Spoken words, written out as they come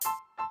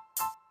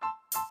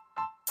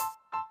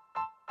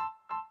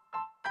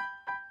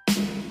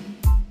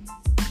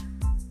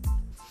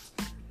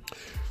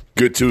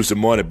Good Tuesday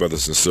morning,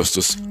 brothers and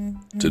sisters.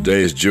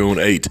 Today is June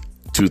 8th,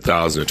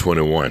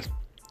 2021.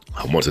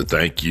 I want to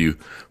thank you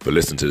for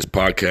listening to this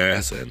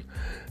podcast, and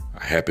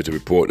I'm happy to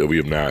report that we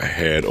have now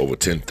had over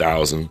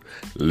 10,000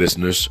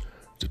 listeners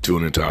to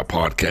tune into our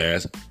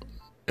podcast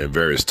at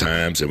various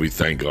times, and we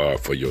thank God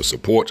for your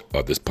support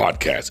of this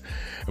podcast,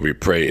 and we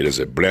pray it is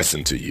a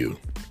blessing to you.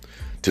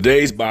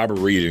 Today's Bible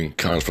reading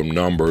comes from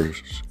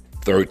Numbers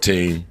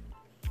 13,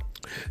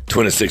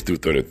 26 through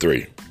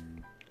 33.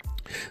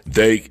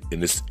 In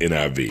this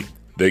NIV,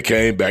 they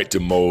came back to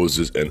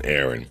Moses and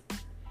Aaron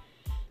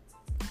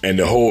and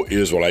the whole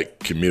Israelite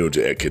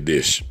community at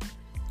Kadesh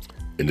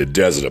in the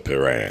desert of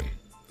Paran.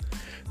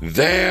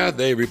 There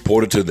they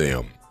reported to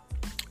them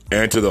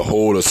and to the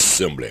whole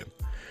assembly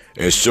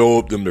and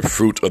showed them the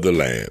fruit of the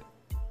land.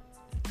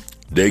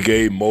 They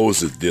gave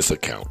Moses this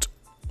account.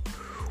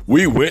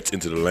 We went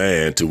into the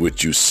land to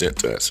which you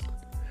sent us,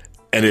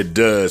 and it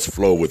does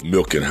flow with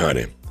milk and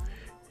honey.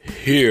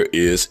 Here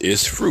is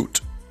its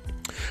fruit.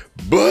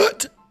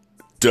 But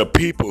the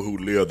people who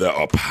live there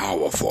are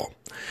powerful,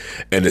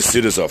 and the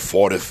cities are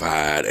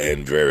fortified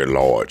and very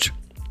large.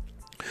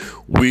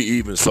 We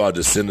even saw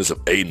descendants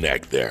of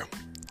Anak there,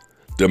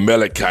 the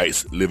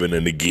Amalekites living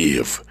in the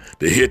Negev,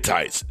 the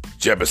Hittites,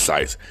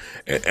 Jebusites,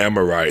 and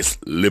Amorites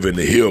live in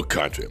the hill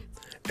country,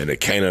 and the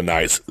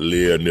Canaanites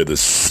live near the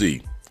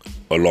sea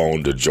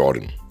along the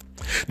Jordan.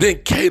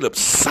 Then Caleb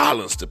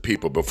silenced the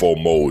people before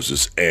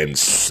Moses and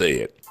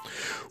said,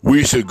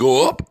 we should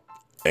go up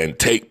and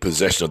take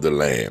possession of the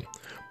land,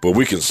 but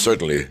we can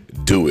certainly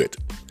do it.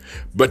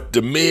 But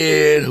the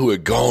men who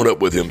had gone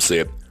up with him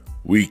said,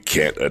 we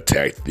can't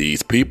attack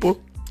these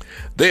people.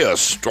 They are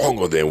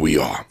stronger than we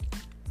are.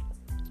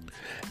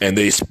 And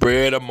they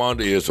spread among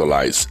the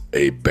Israelites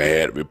a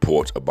bad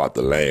report about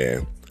the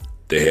land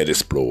they had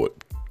explored.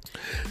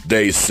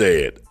 They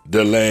said,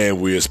 the land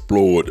we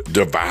explored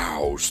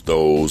devours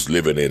those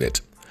living in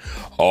it.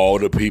 All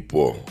the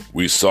people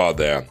we saw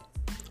there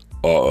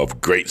are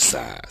of great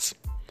size.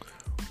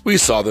 We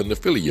saw the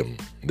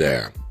Nephilim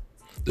there.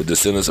 The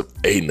descendants of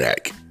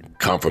Anak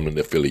come from the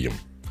Nephilim.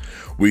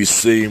 We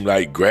seem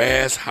like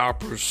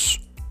grasshoppers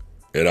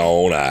in our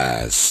own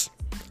eyes,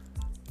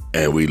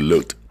 and we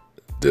looked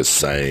the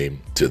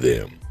same to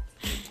them.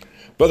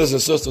 Brothers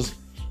and sisters,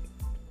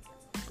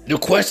 the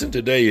question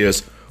today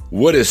is,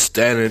 what is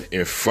standing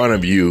in front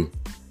of you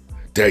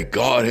that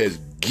God has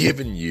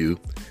given you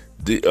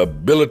the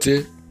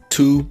ability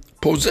to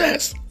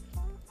possess?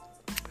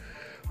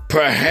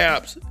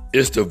 Perhaps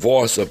it's the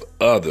voice of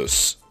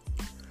others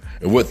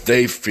and what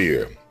they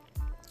fear.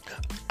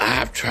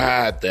 I've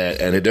tried that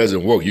and it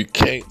doesn't work. You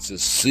can't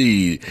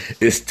succeed.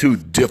 It's too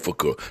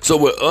difficult. So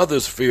what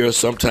others fear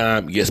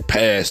sometimes gets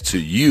passed to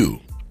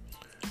you.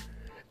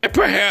 And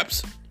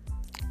perhaps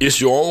it's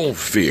your own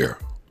fear.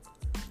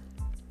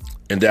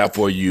 And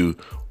therefore you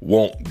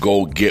won't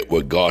go get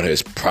what God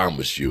has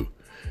promised you.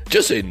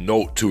 Just a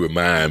note to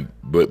remind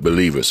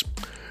believers.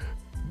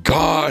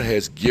 God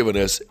has given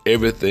us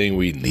everything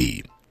we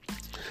need.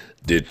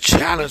 The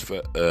challenge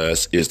for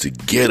us is to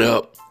get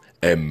up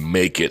and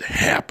make it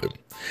happen.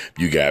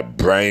 You got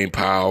brain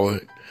power,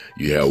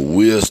 you have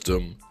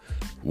wisdom.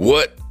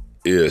 What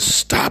is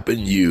stopping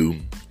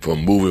you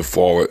from moving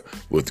forward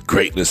with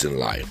greatness in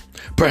life?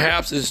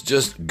 Perhaps it's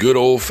just good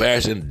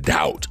old-fashioned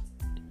doubt.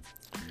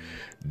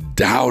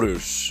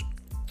 Doubters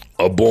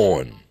are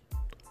born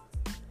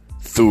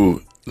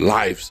through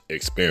life's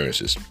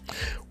experiences.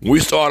 We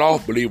start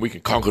off believing we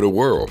can conquer the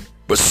world,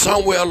 but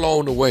somewhere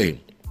along the way,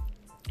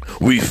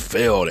 we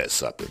failed at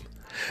something.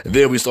 And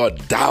then we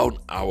start doubting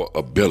our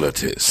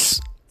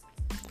abilities.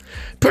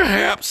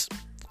 Perhaps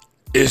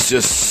it's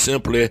just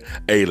simply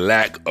a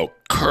lack of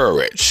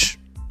courage.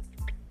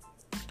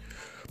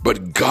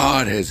 But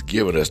God has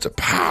given us the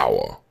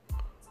power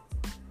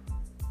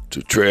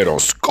to tread on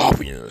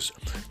scorpions,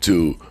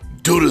 to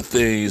do the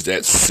things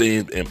that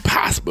seem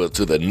impossible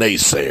to the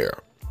naysayer.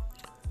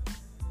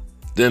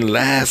 Then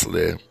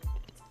lastly,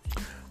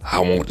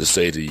 I want to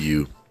say to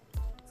you,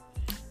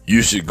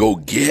 you should go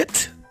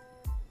get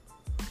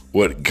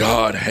what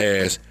God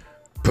has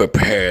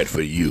prepared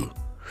for you.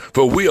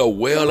 For we are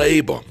well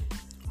able.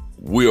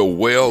 We are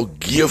well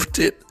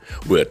gifted.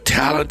 We're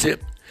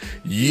talented.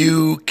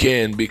 You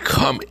can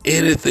become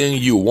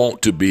anything you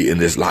want to be in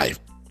this life.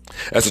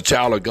 As a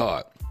child of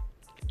God,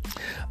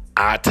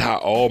 I tie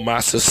all my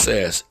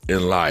success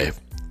in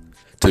life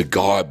to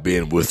God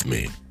being with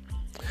me.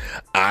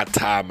 I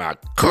tie my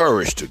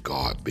courage to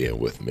God being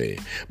with me,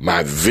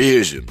 my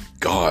vision,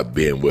 God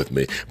being with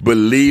me,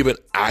 believing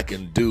I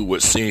can do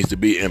what seems to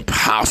be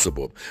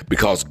impossible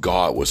because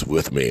God was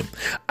with me.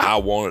 I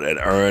wanted an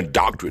earned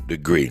doctorate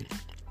degree.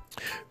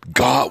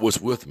 God was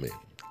with me.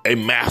 A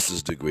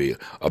master's degree,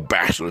 a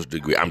bachelor's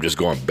degree. I'm just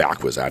going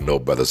backwards, I know,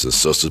 brothers and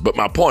sisters. But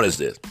my point is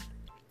this.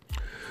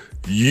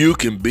 You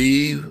can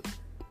be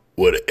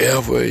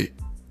whatever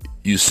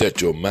you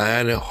set your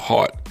mind and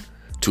heart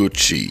to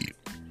achieve.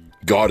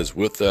 God is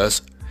with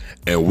us,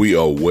 and we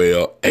are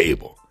well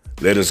able.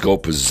 Let us go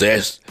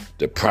possess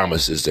the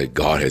promises that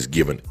God has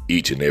given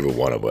each and every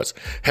one of us.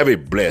 Have a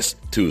blessed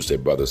Tuesday,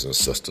 brothers and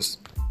sisters.